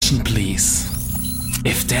attention, please.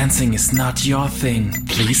 If dancing is not your thing,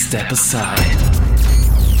 please step aside.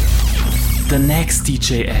 The next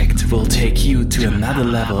DJ act will take you to another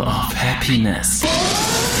level of happiness.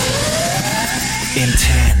 In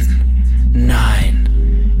 10,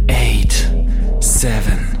 9, 8,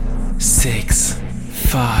 7, 6,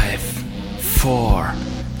 5, 4,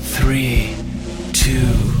 3, 2,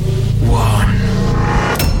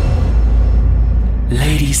 1.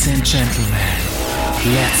 Ladies and gentlemen,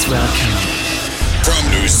 let's welcome from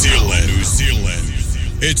New Zealand,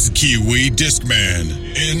 it's Kiwidiscman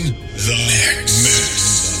in the mix.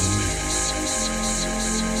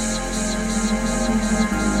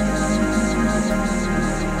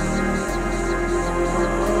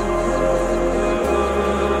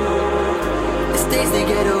 As days they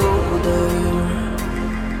get older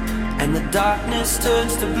and the darkness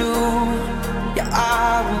turns to blue, yeah,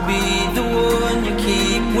 I will be the one you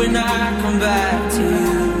keep when I come back to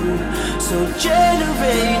you. So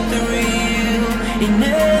generate the real in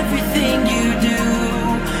everything you do.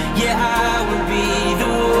 Yeah, I will be the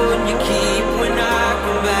one you keep when I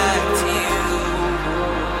come back to you.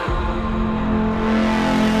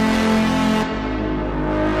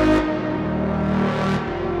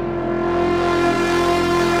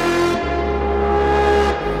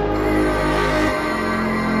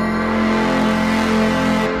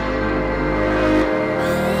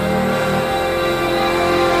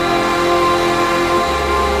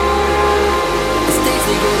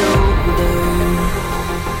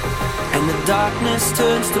 Darkness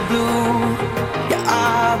turns to blue. Yeah,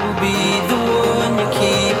 I will be the one you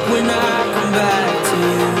keep when I come back to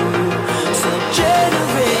you. So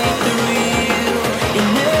generate the real in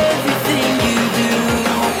everything you do.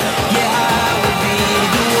 Yeah, I will be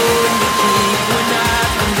the one you keep when I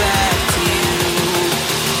come back to you.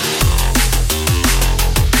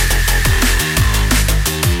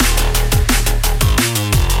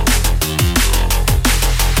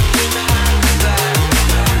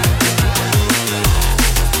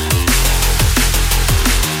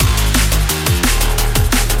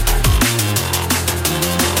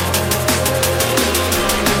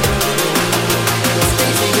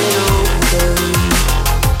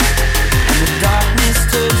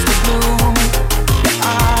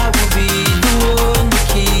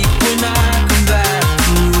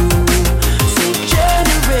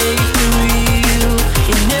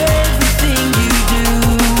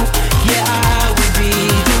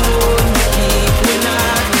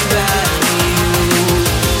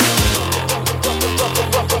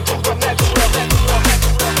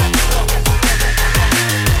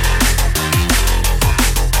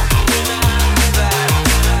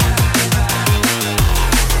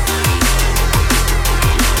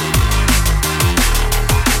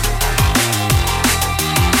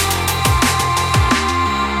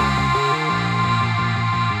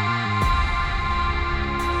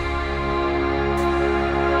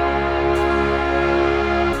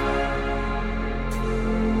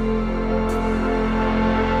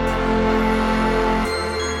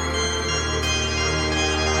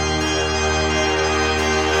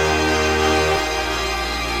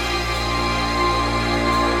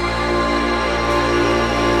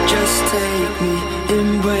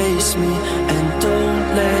 Embrace me and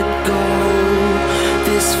don't let go.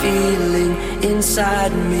 This feeling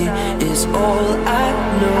inside me is all I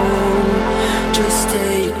know. Just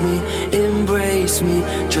take me, embrace me,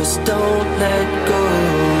 just don't let go.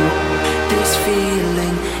 This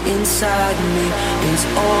feeling inside me is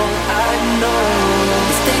all I know.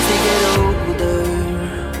 As days they get older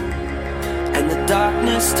and the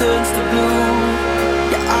darkness turns to blue,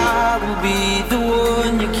 yeah, I will be the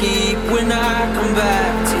one you keep when I come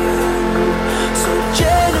back to you. So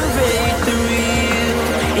generate the real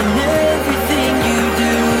in everything you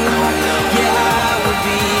do. Yeah, I will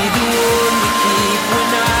be the one you keep when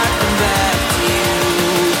I come back to you.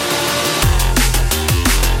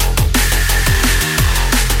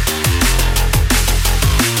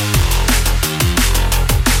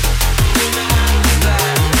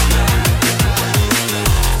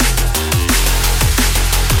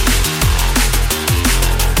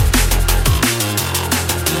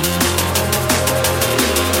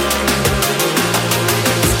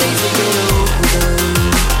 Stays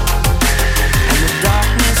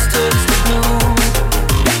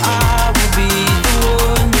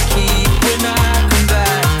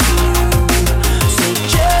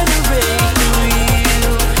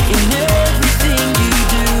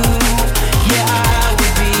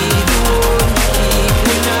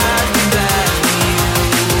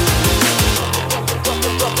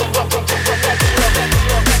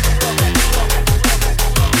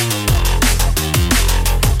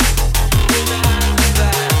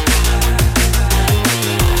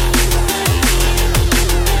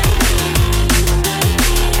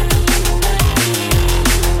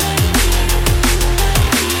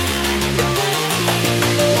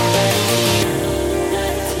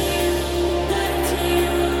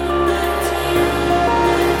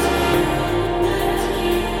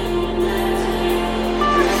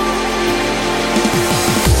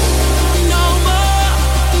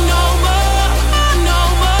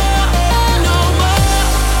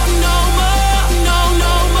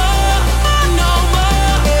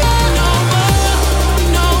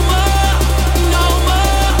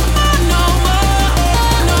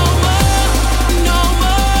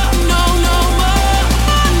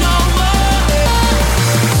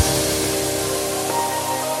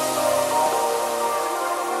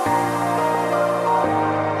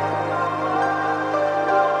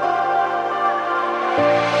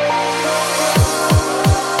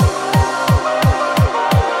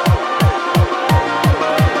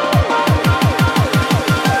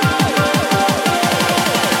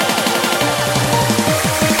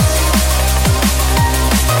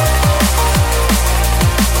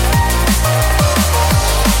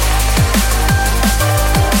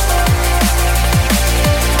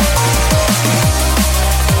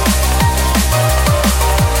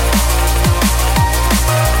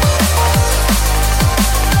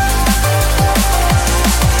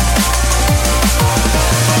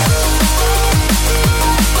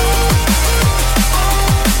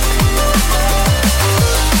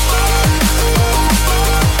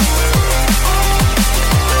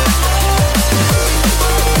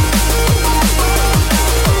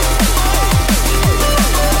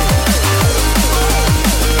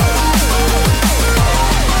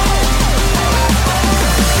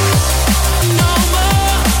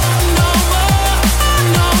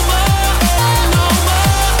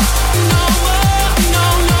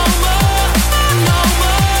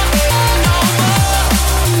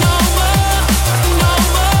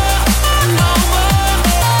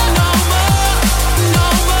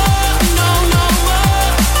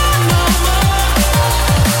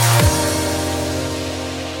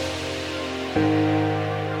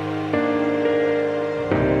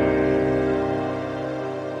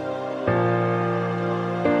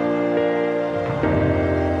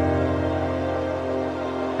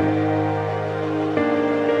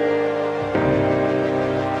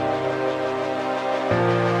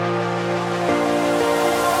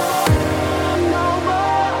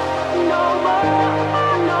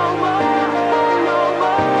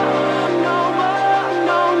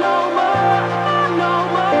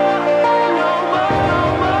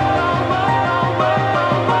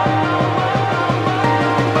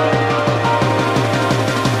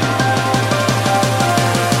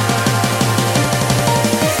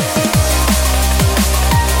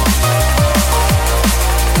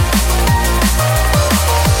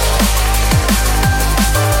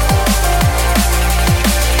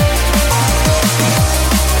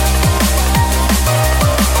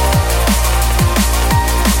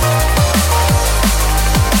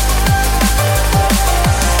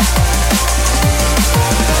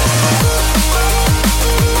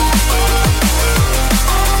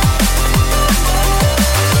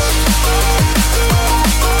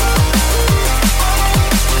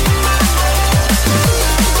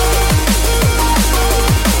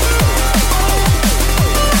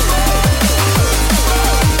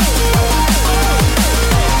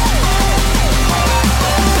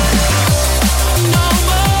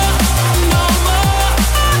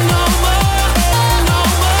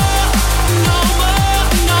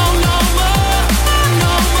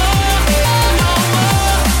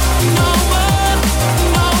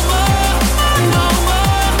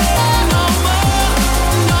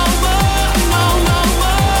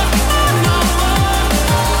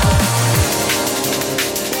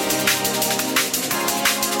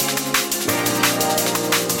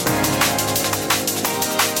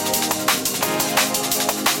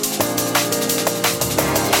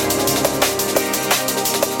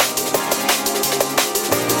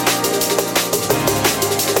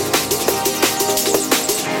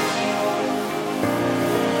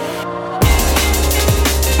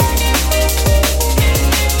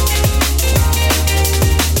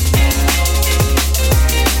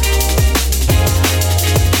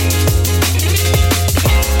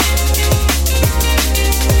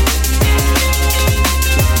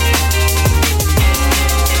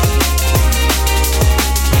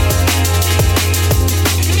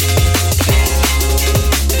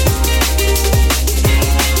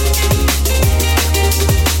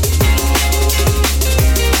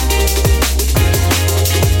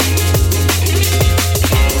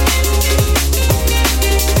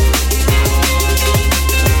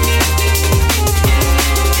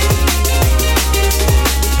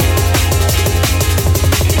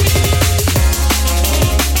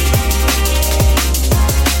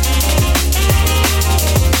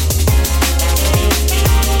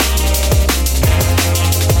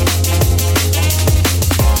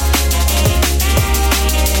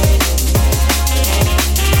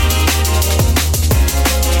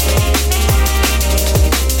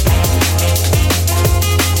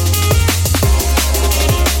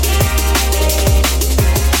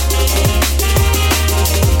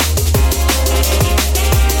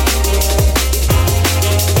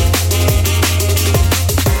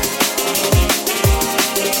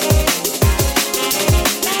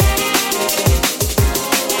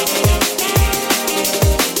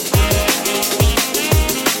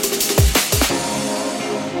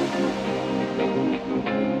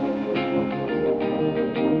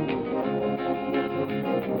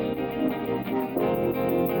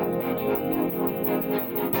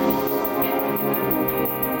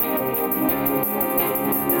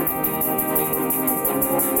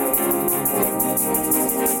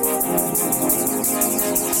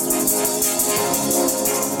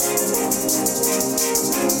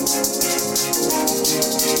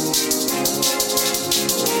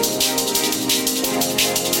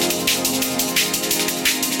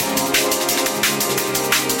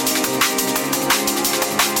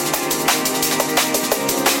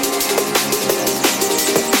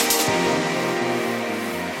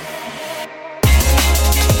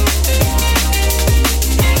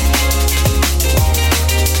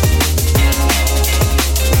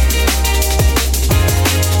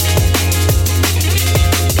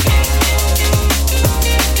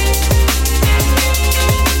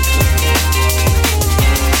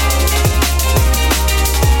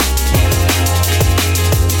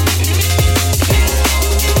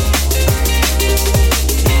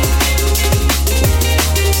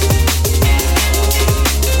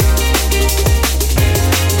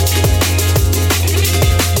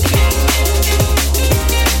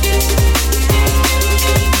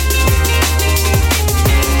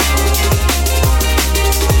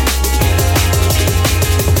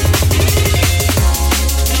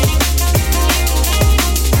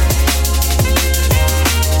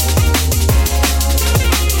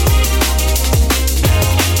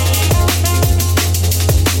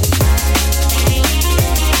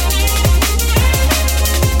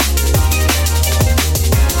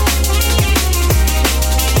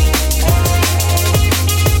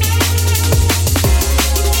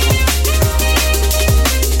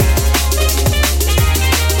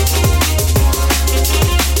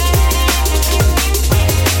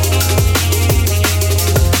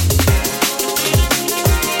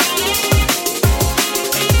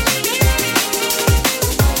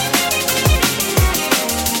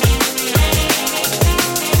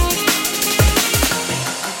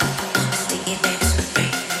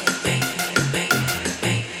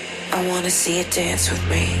I wanna see you dance with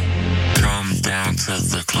me. Come down to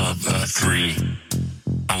the club at 3.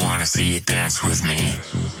 I wanna see you dance with me.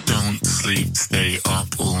 Don't sleep, stay up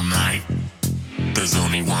all night. There's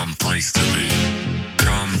only one place to be.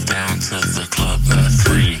 Come down to the club at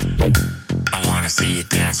 3. I wanna see you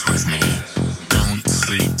dance with me. Don't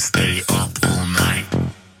sleep, stay up all night.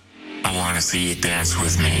 I wanna see you dance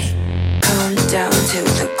with me. Come down to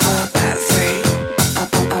the club at 3.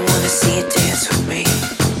 I wanna see you dance with me.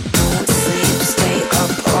 Don't sleep, stay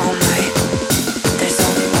up all night. There's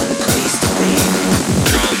only one place to be.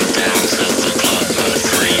 Come down to the club at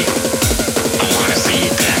 3. I wanna see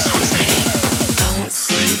you dance with me. Don't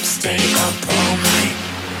sleep, stay up all night.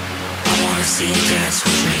 I wanna see you dance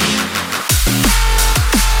with me.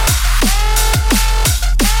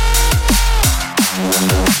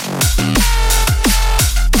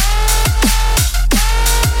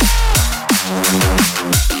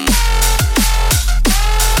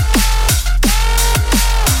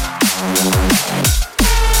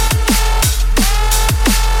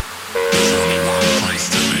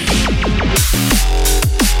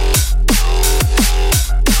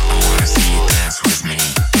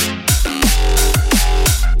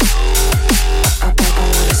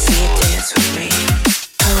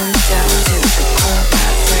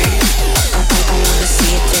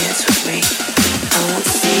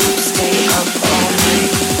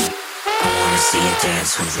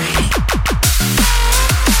 Dance with me.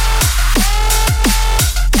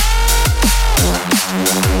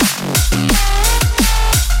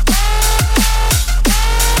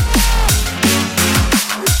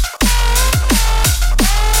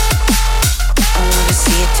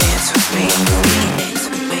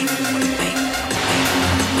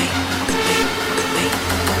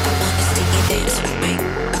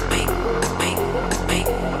 See it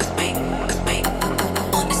dance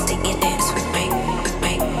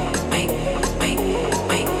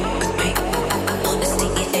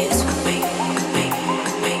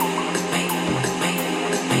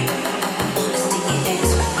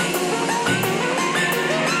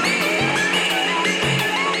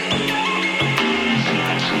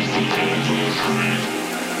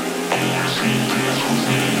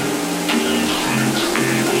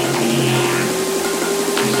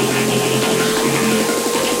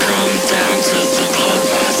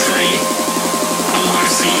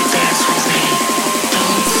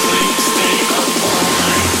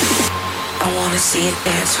me. I wanna see you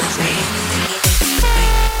dance with me.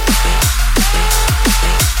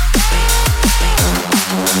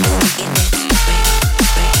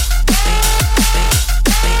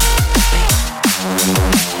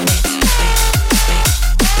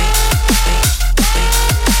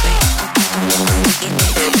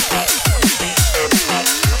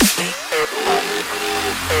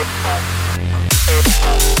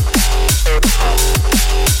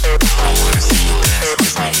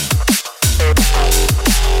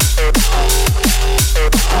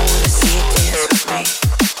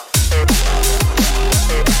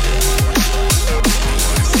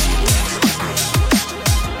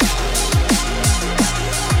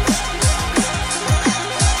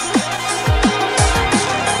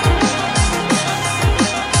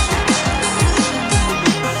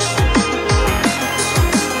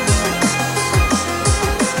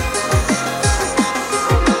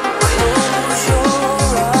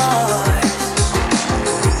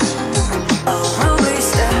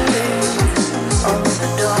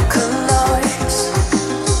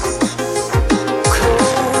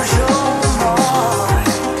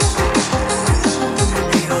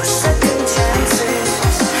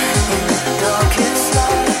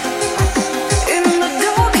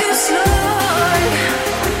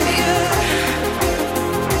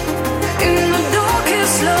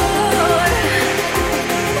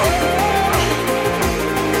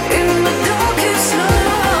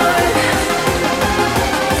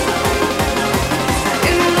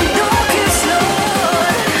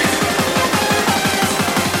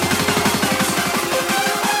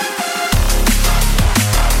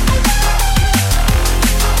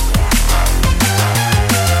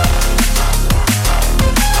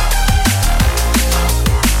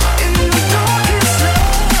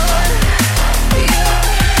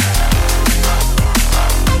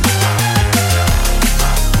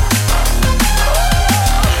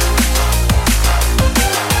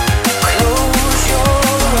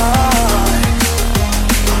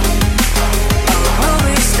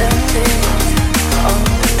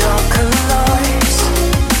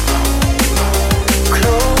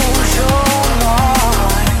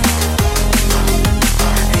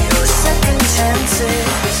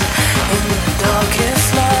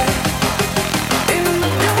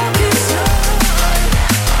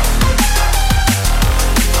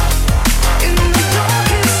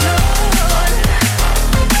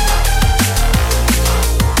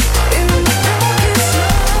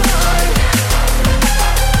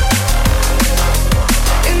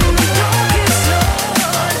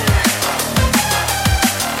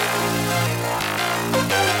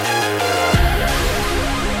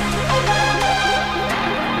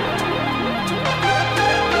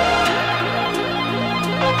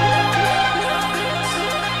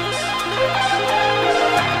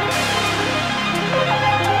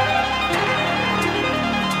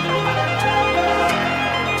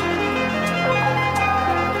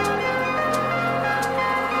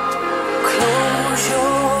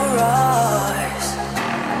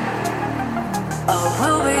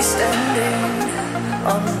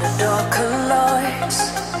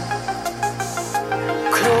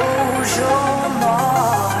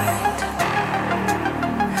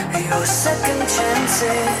 your second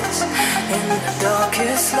chances in the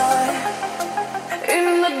darkest light.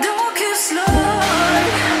 In the darkest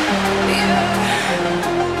light, yeah.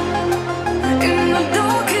 In the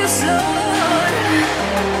darkest light,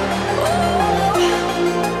 oh.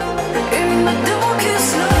 In the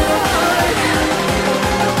darkest light.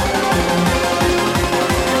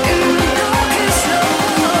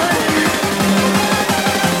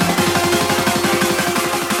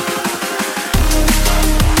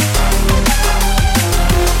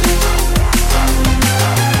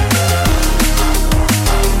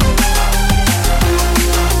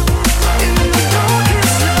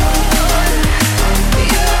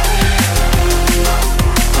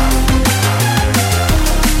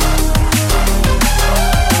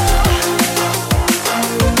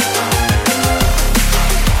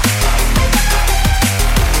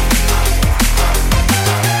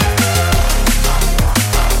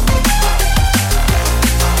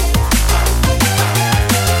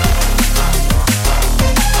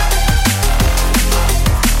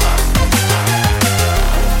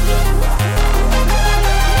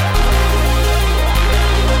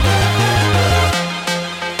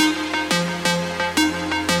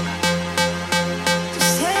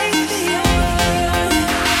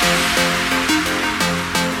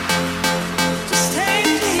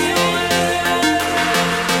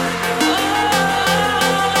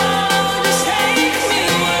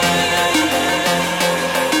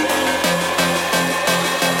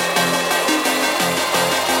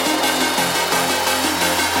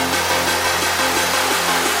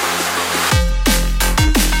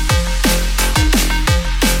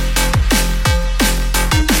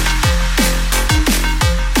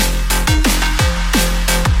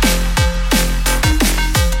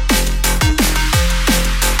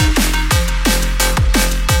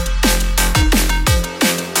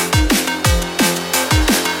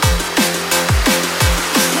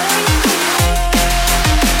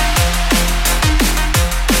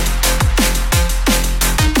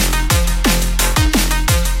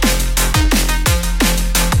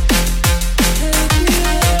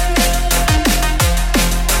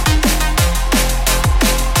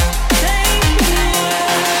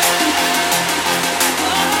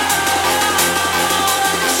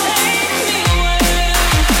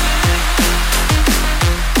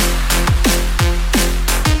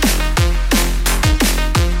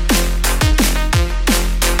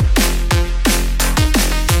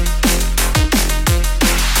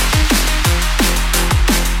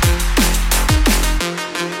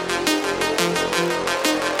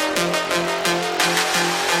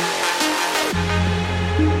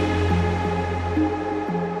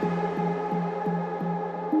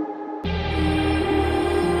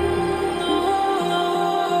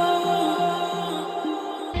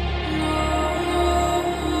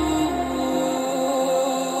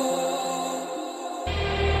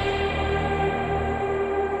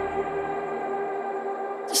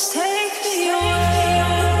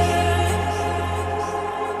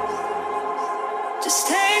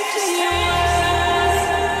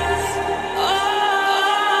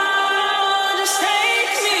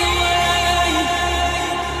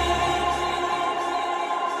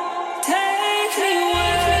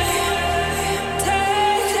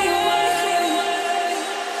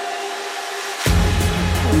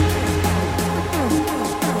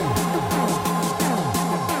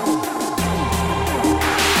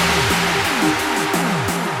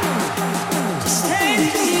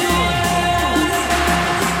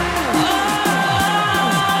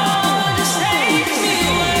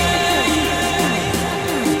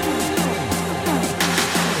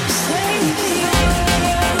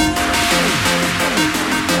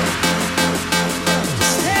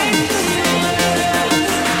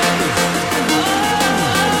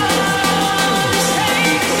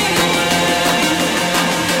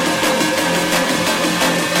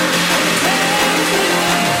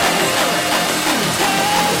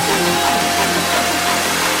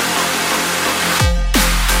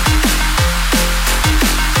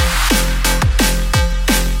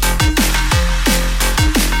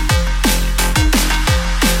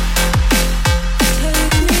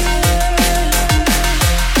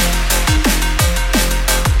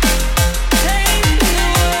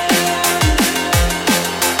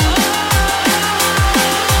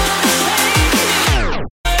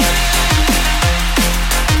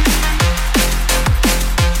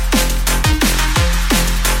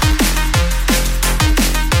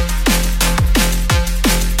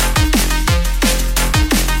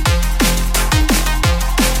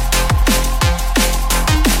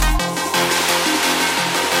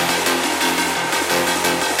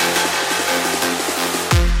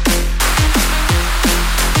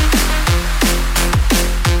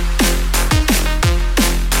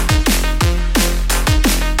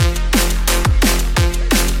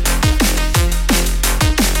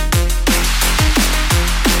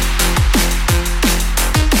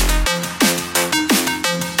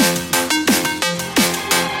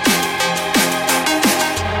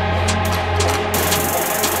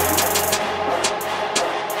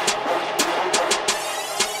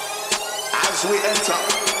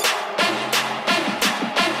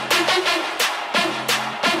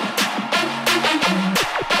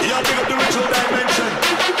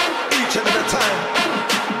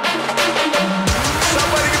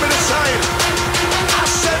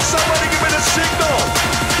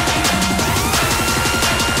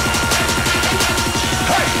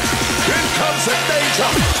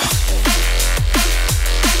 danger.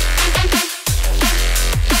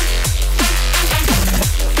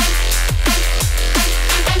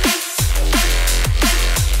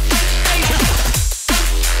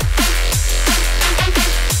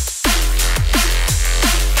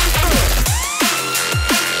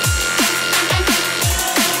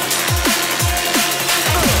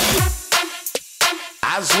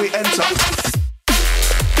 As we enter,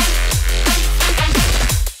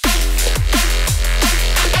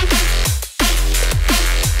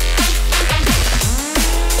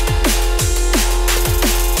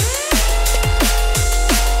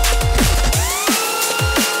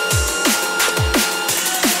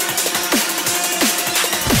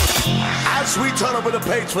 as we turn over the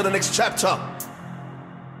page for the next chapter.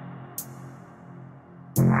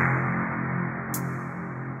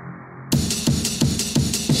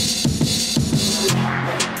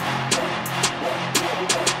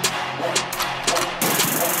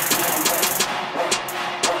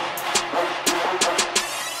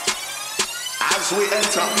 As we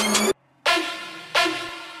enter,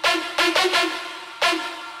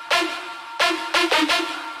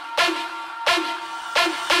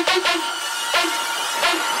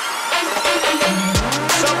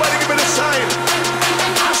 somebody give me the sign.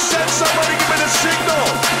 I said somebody give me the signal.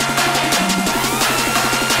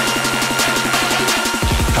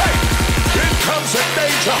 Hey, here comes the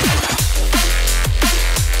danger.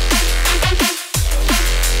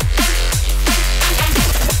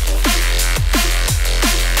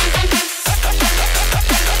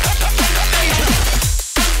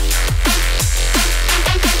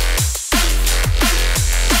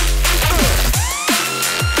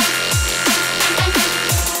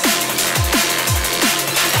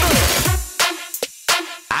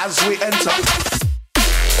 As we enter,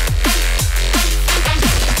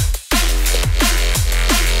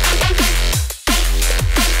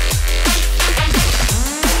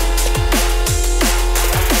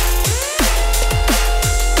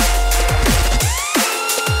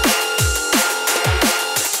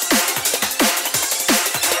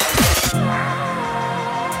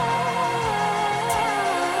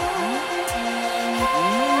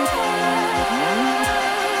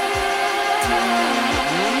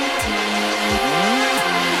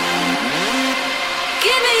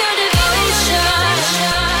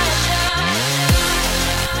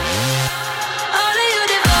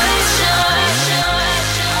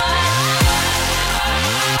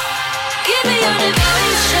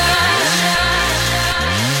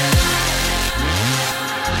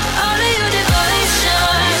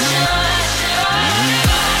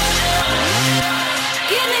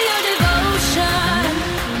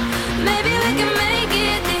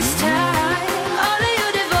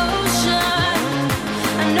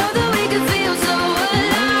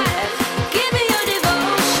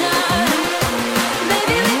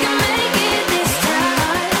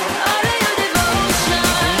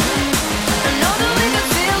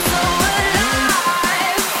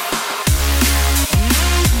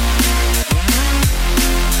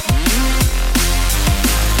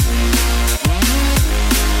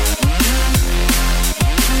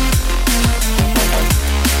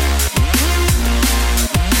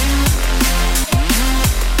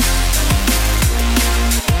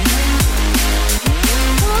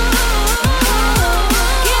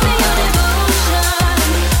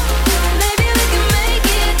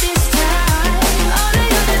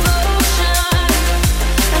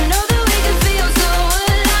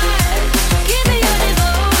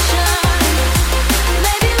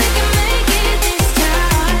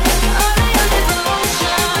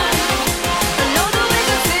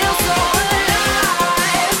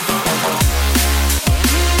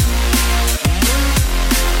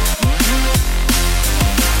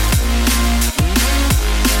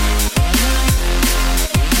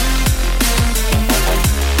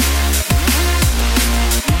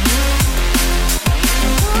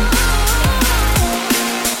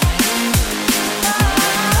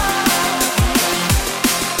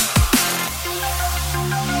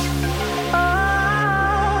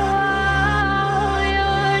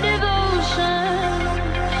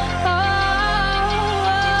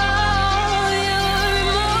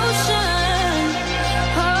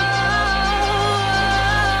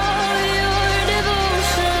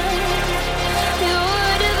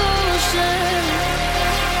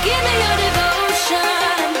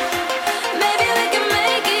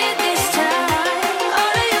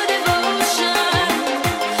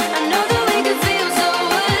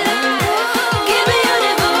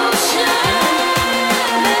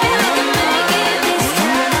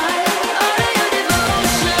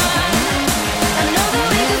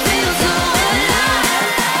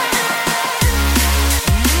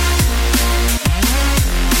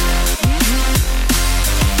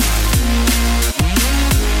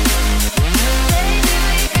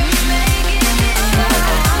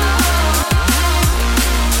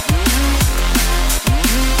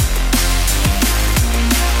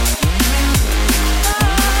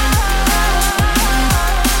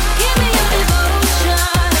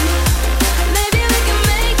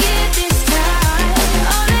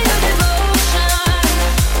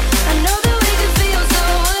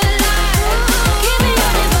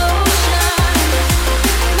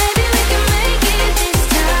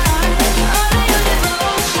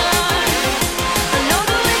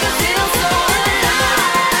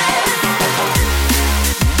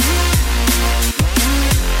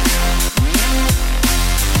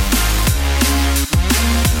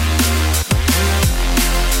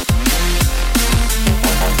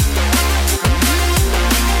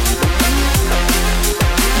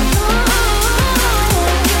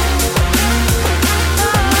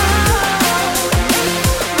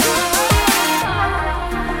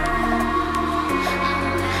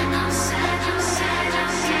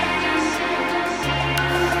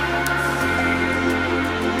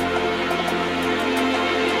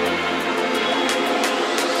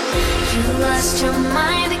 your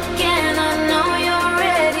mind again. I know you're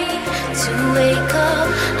ready to wake up.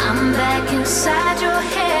 I'm back inside your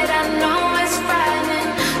head. I know it's frightening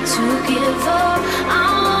to give up. I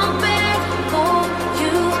won't beg for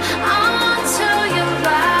you. I won't tell you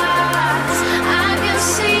lies. I can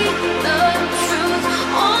see the truth,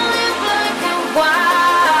 only black and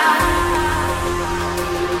white.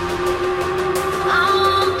 I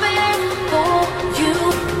won't beg for you.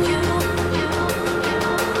 I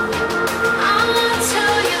won't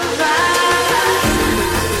tell you lies.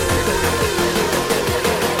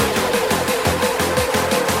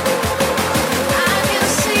 I can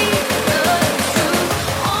see the truth,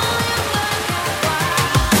 only black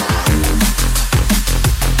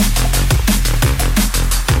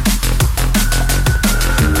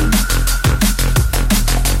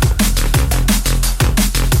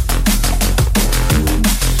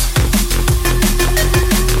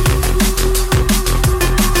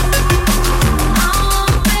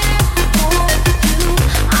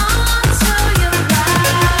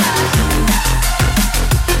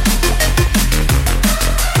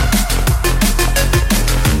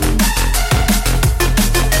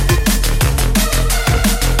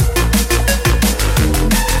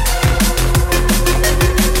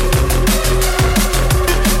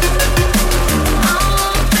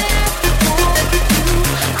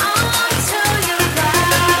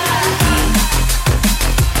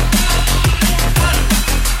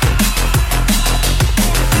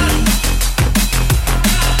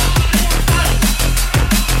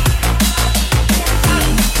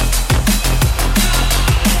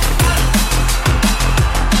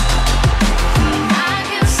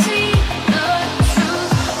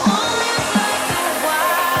and white.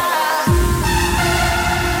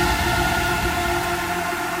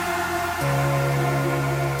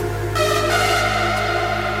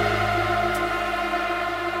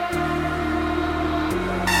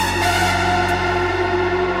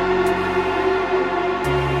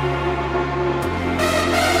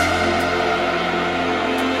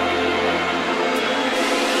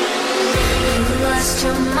 Lost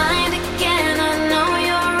your mind again. I know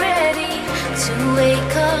you're ready to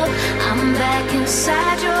wake up. I'm back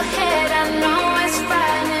inside your head. I know it's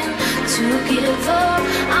frightening to give up.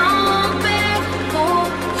 I won't beg for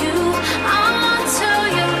you. I won't tell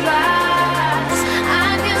you lies.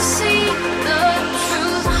 I can see the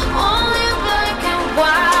truth, only black and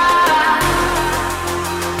white.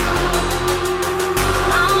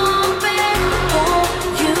 I won't beg for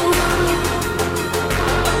you.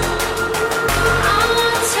 I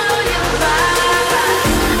won't tell you lies.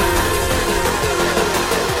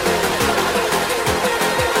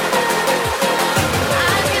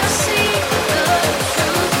 I can see the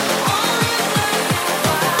truth, only black and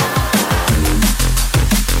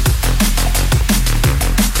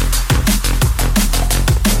white.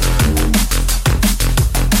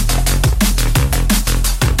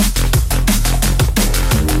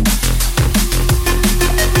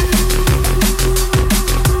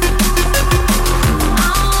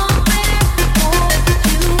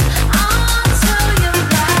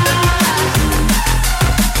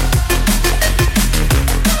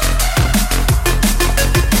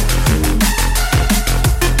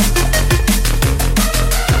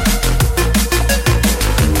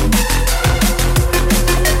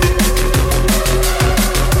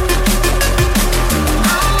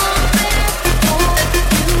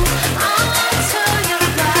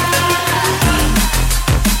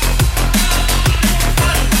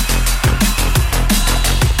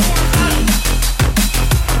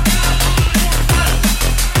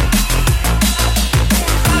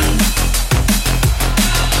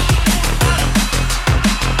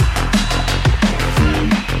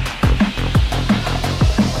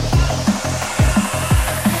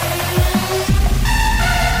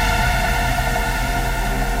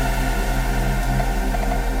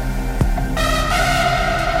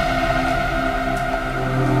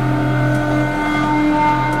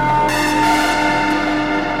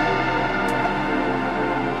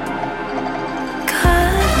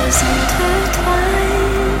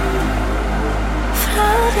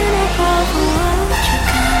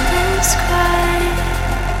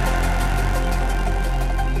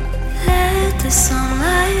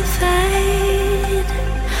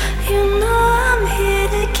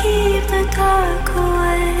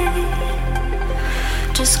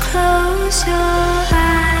 Close your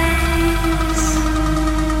eyes.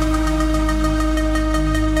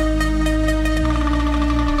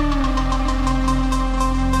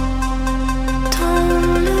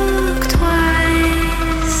 Don't look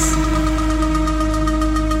twice.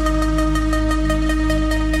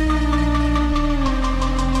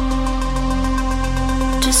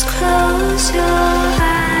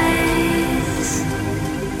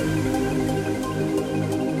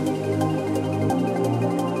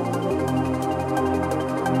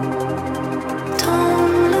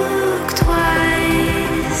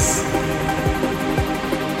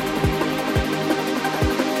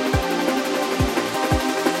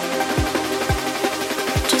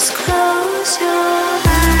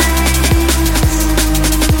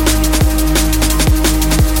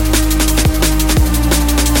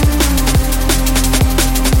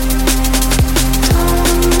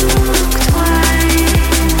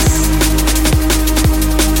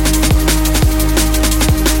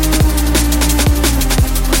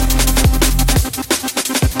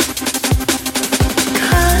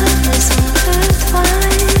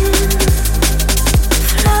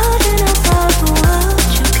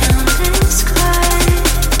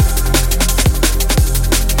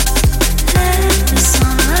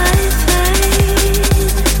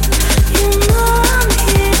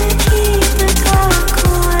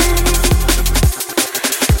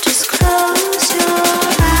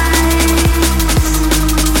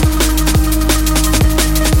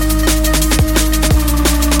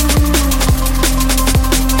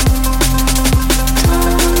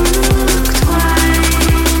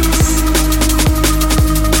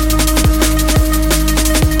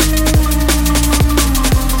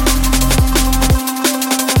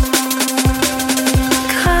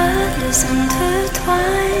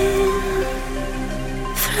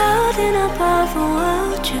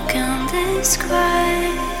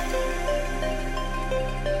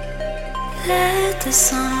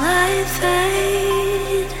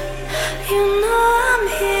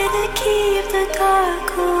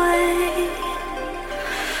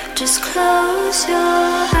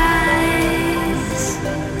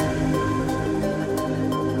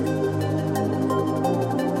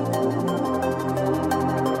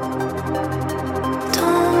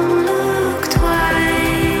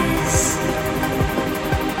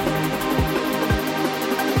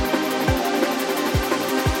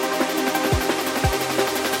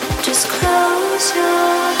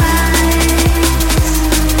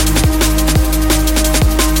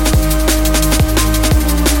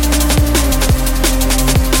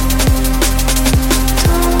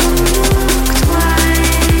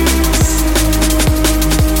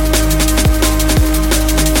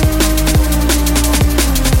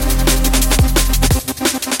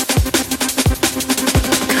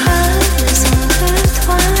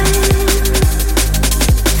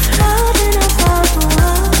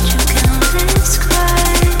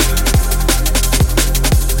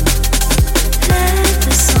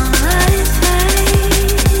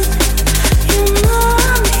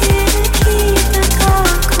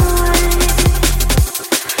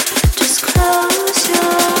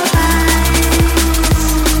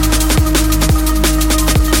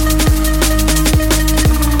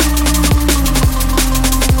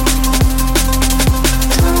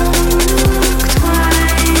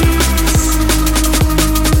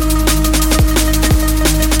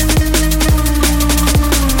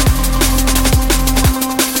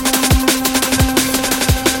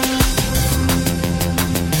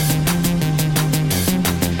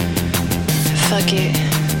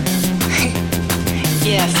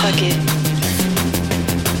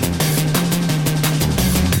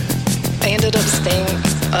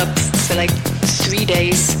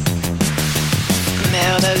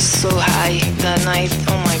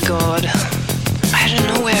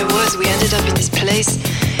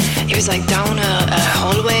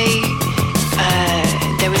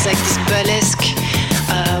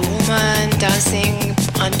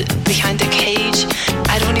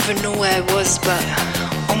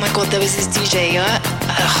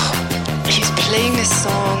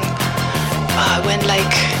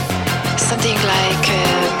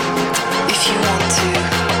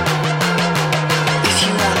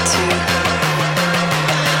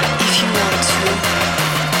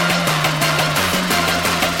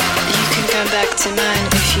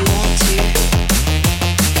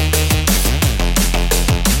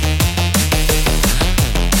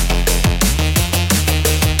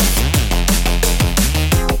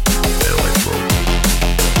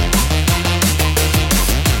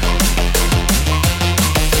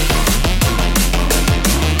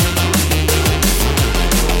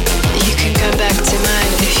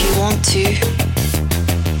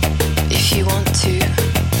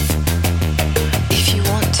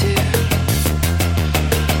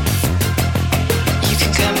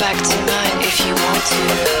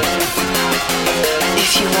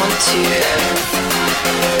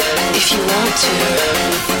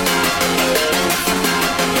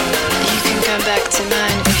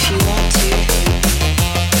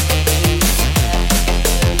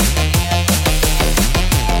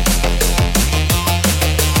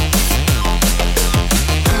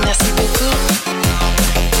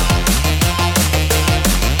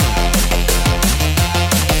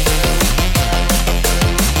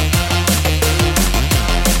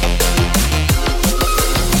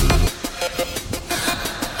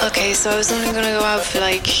 So I was only gonna go out for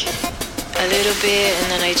like a little bit,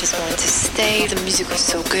 and then I just wanted to stay. The music was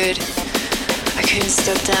so good, I couldn't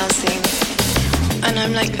stop dancing. And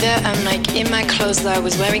I'm like there, I'm like in my clothes that I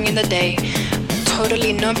was wearing in the day,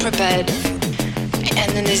 totally not prepared. And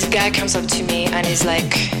then this guy comes up to me and he's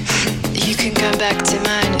like, you can come back to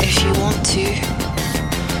mine if you want to.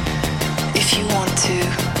 If you want to.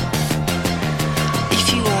 If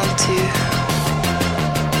you want to.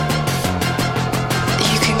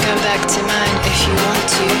 You can come back to mine if you want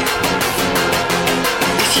to.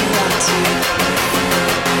 If you want to.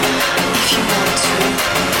 If you want to.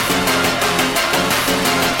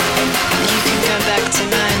 You can come back to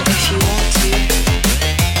mine if you want to.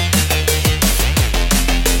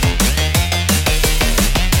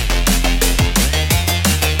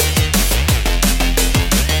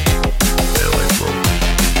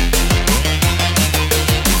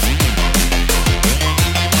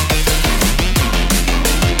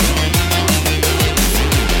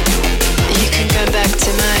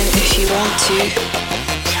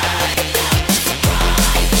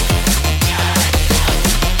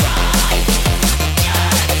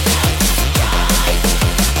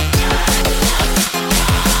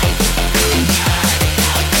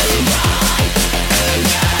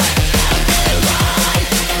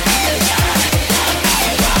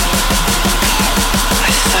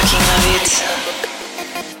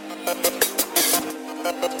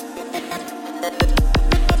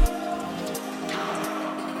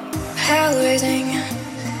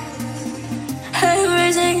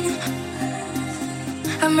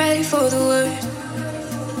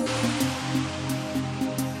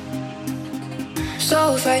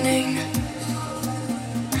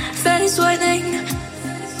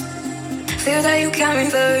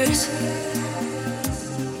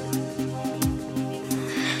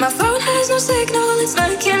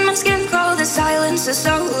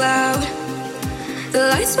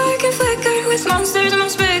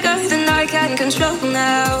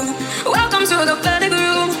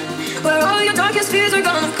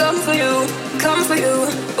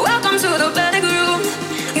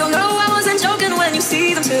 You know I wasn't joking when you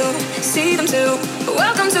see them too.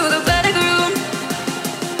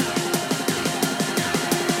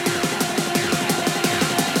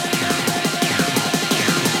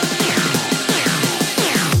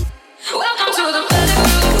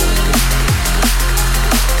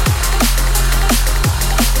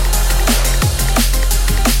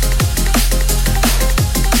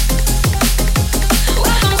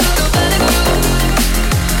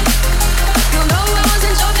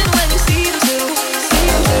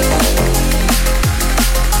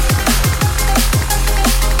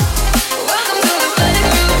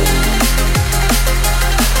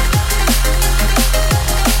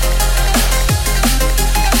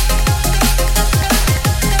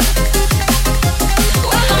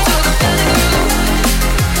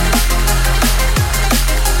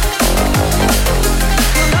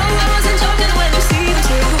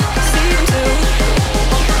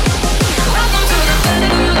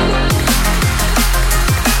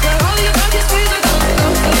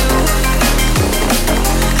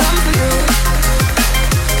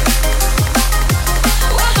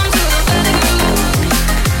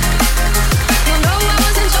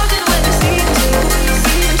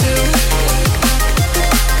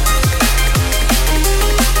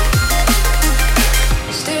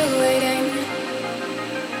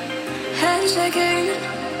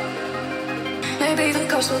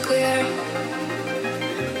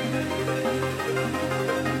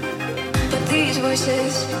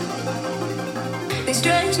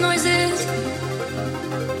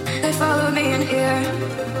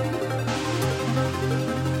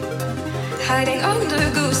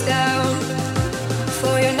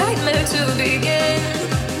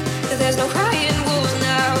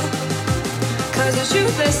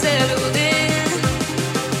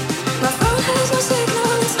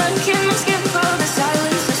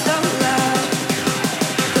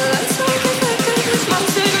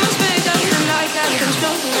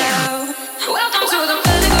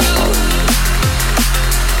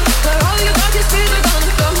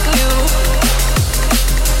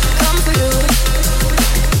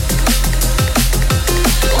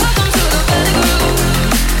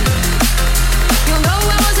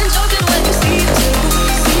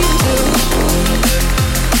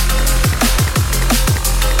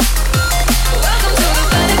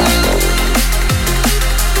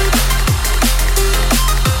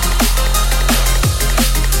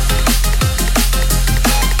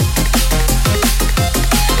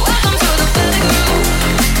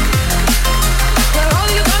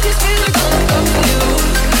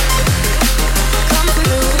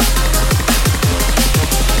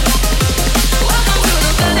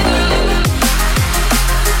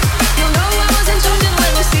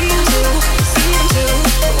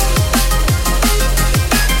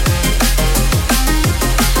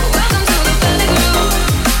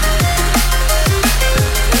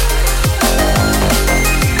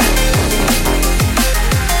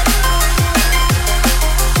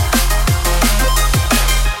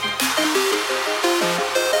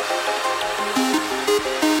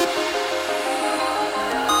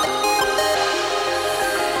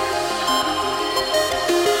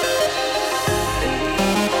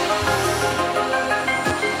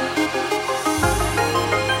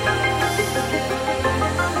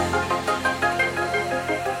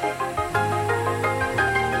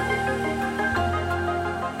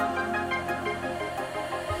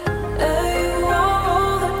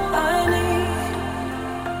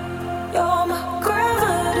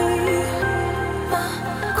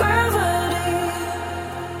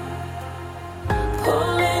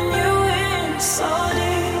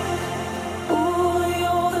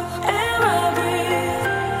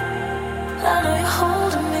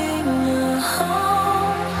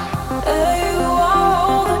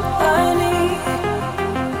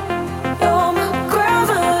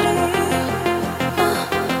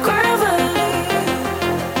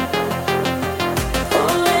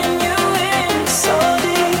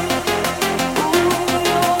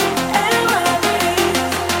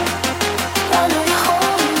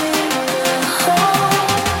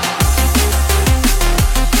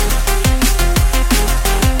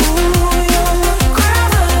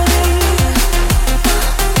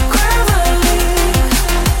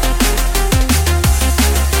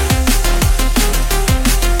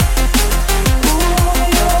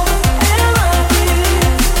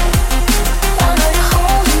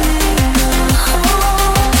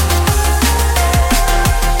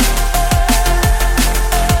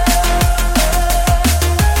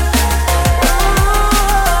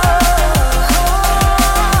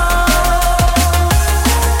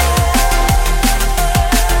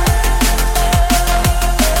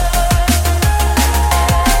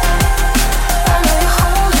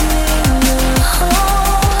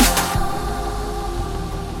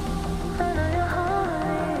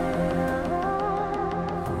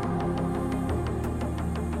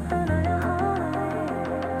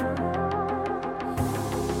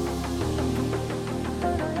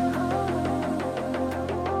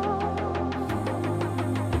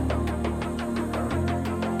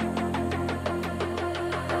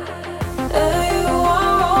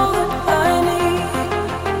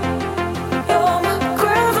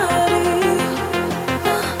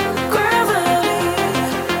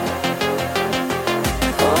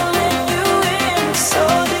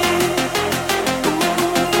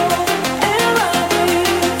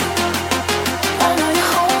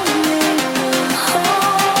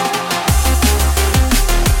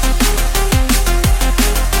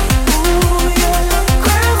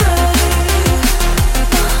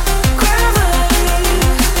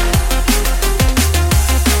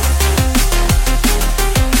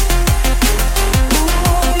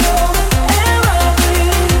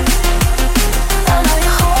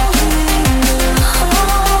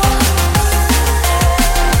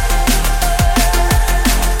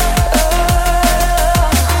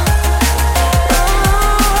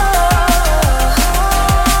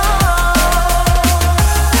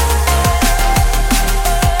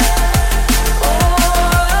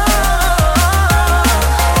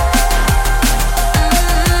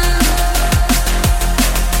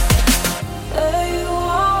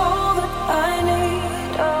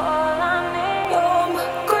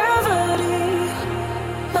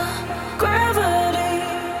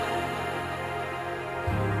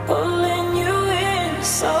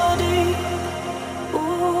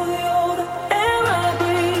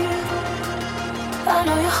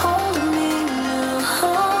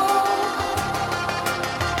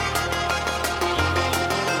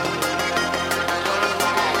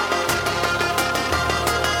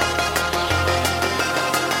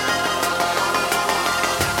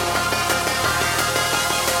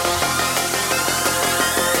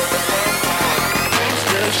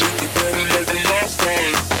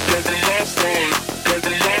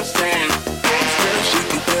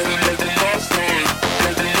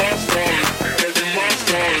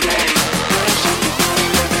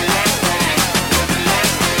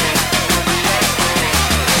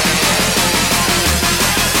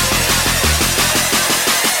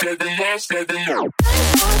 Feel the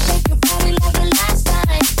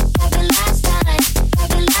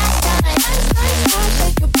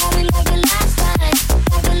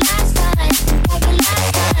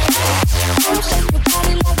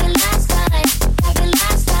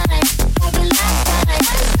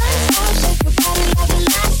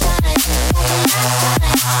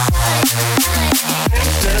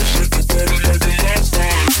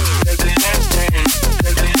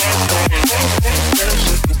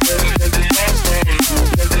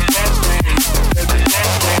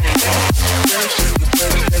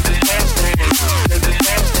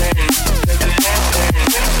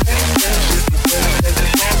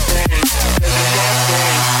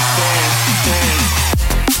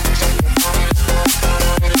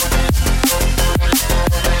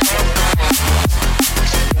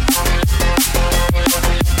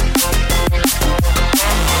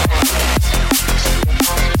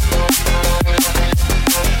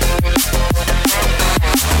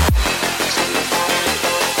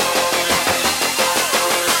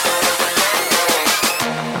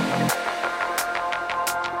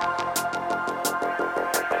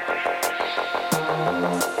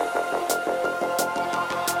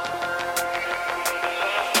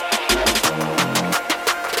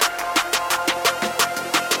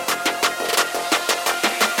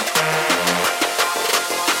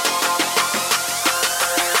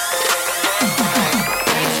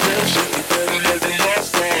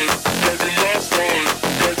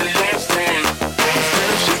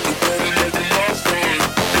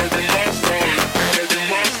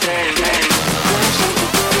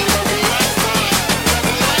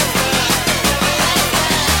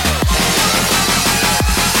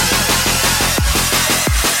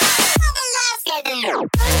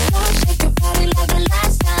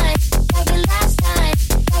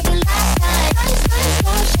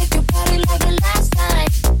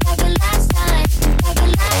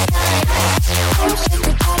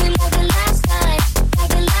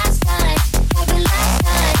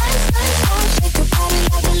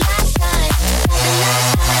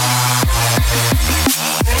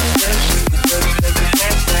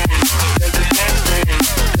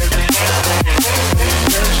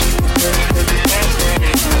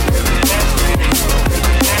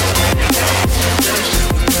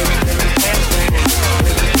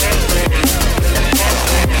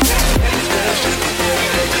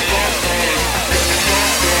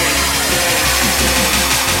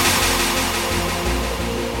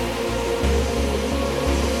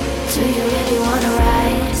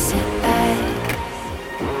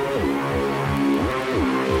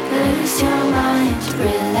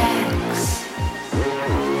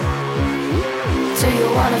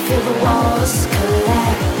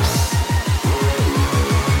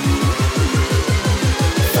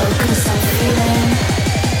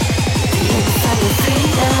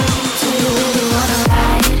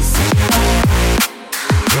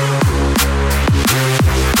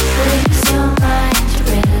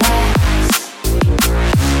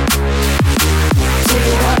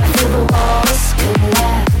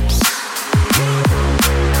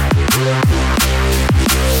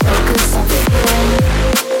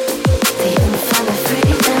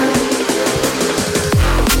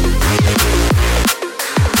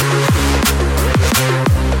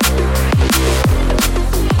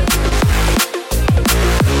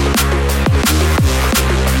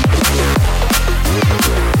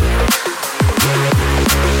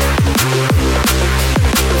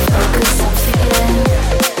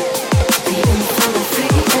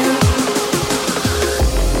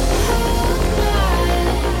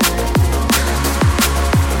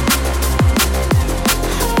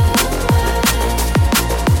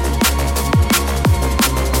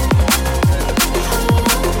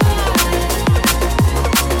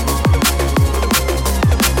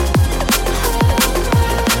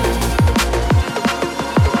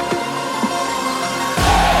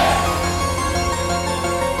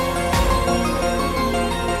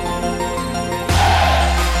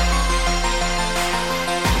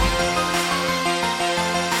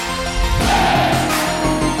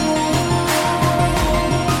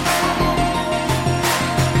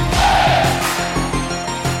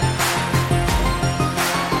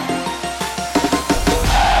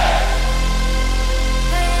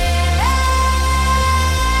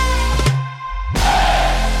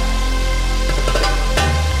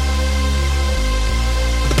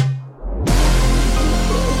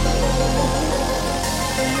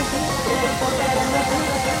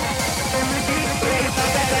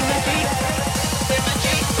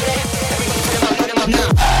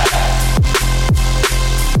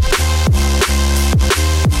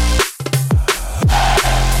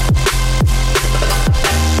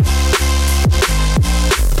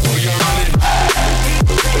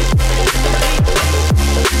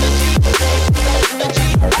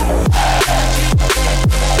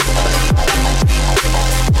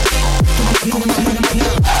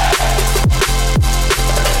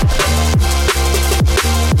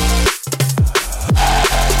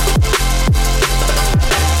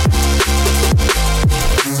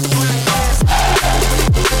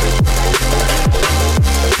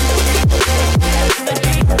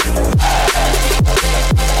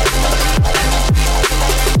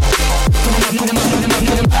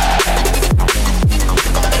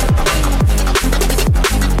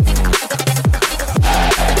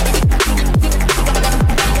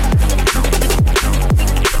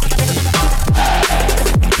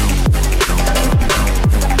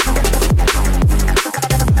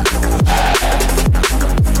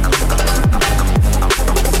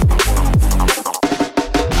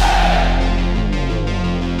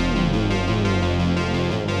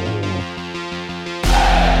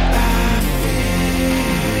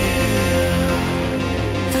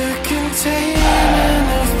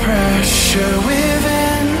pressure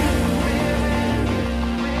within.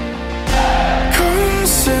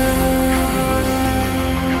 Consume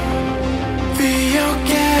the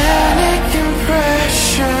organic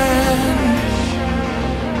impression.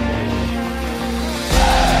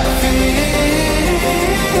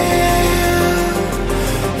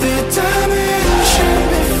 The dimension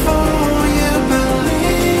before you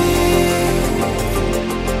believe.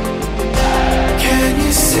 Can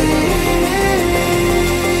you see?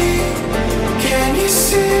 Can you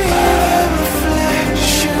see the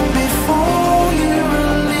reflection before you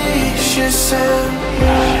release yourself?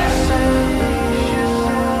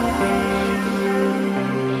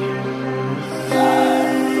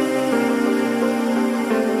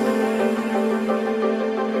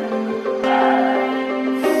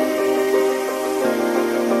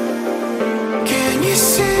 Can you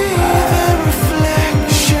see the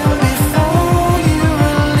reflection before you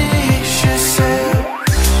release yourself?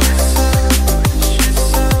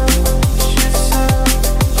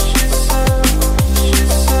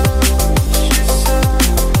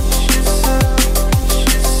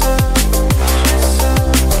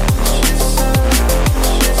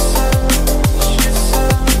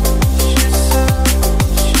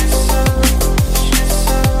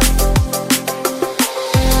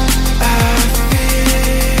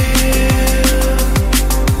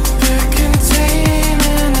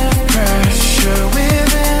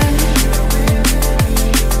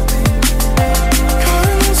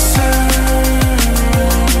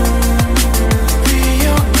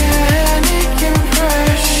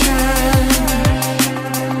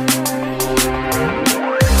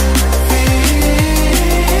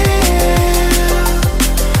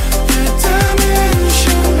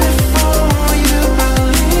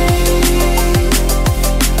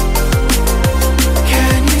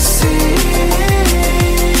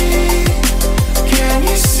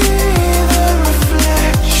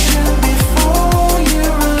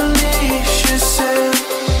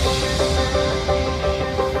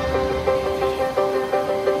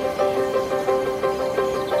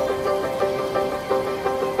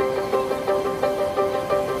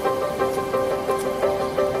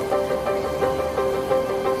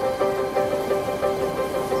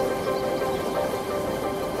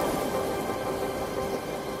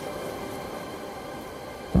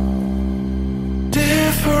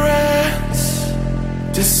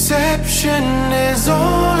 Deception is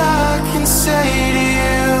all I can say to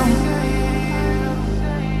you.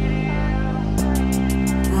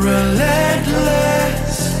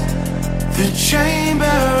 Relentless, the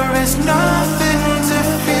chamber is nothing to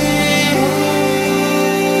fear.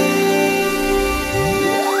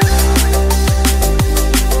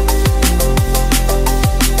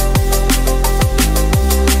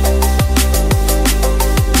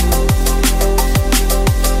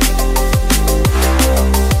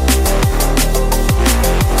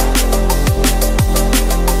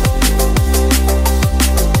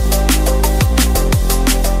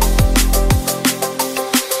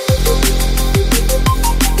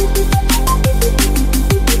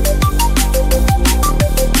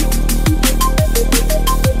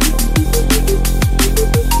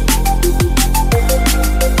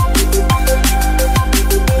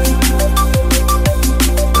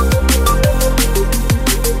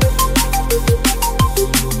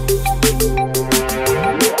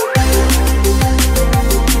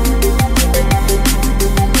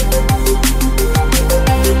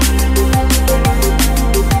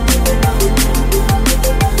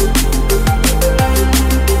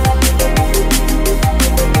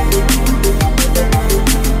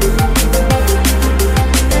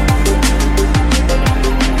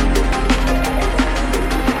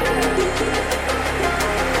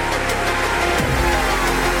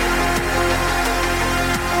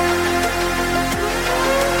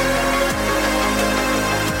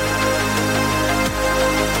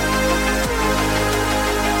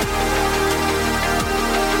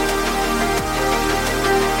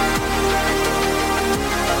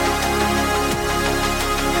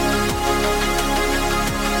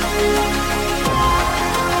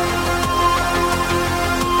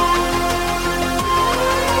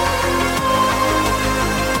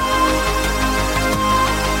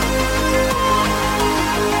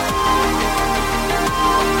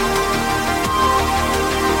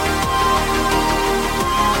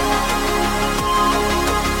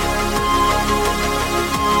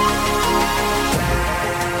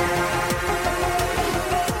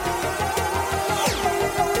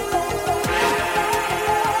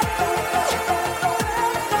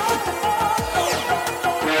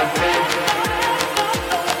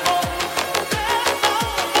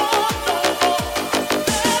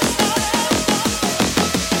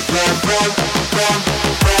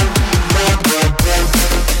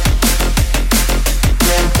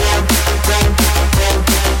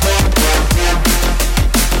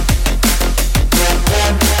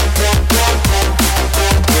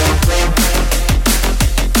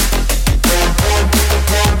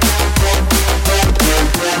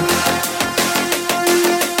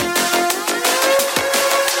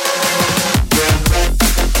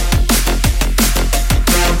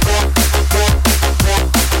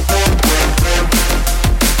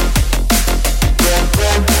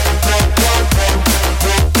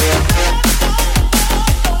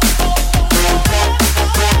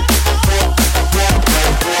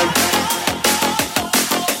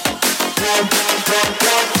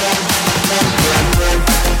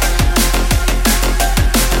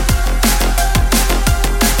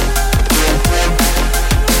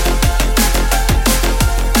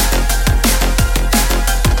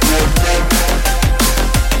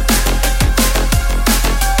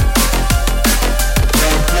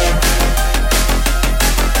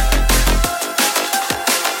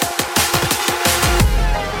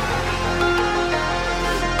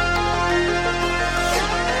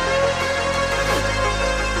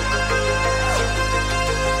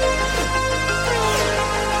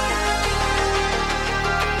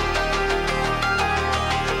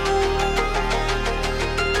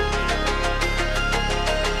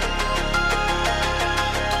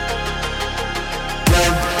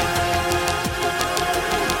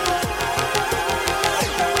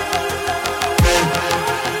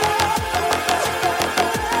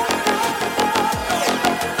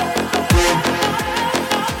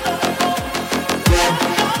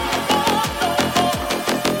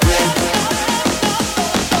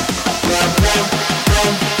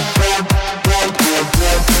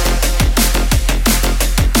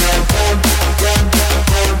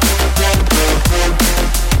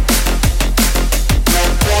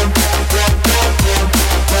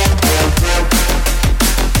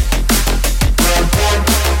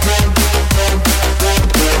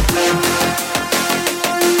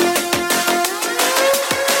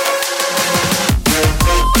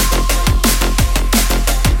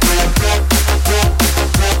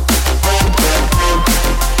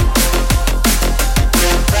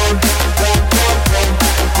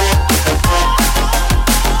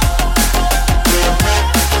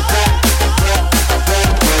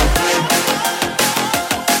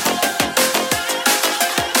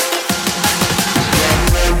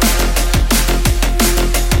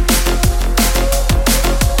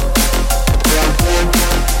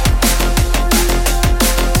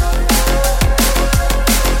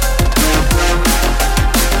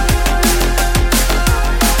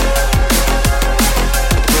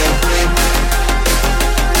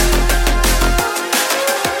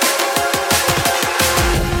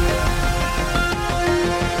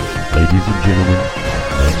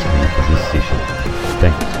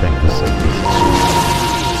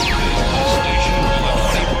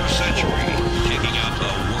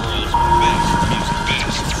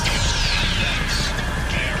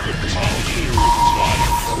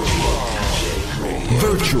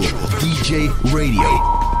 Virtual DJ Radio.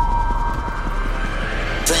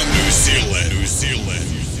 From New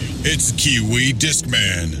Zealand, it's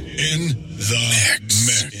Kiwidiscman in the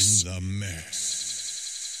mix.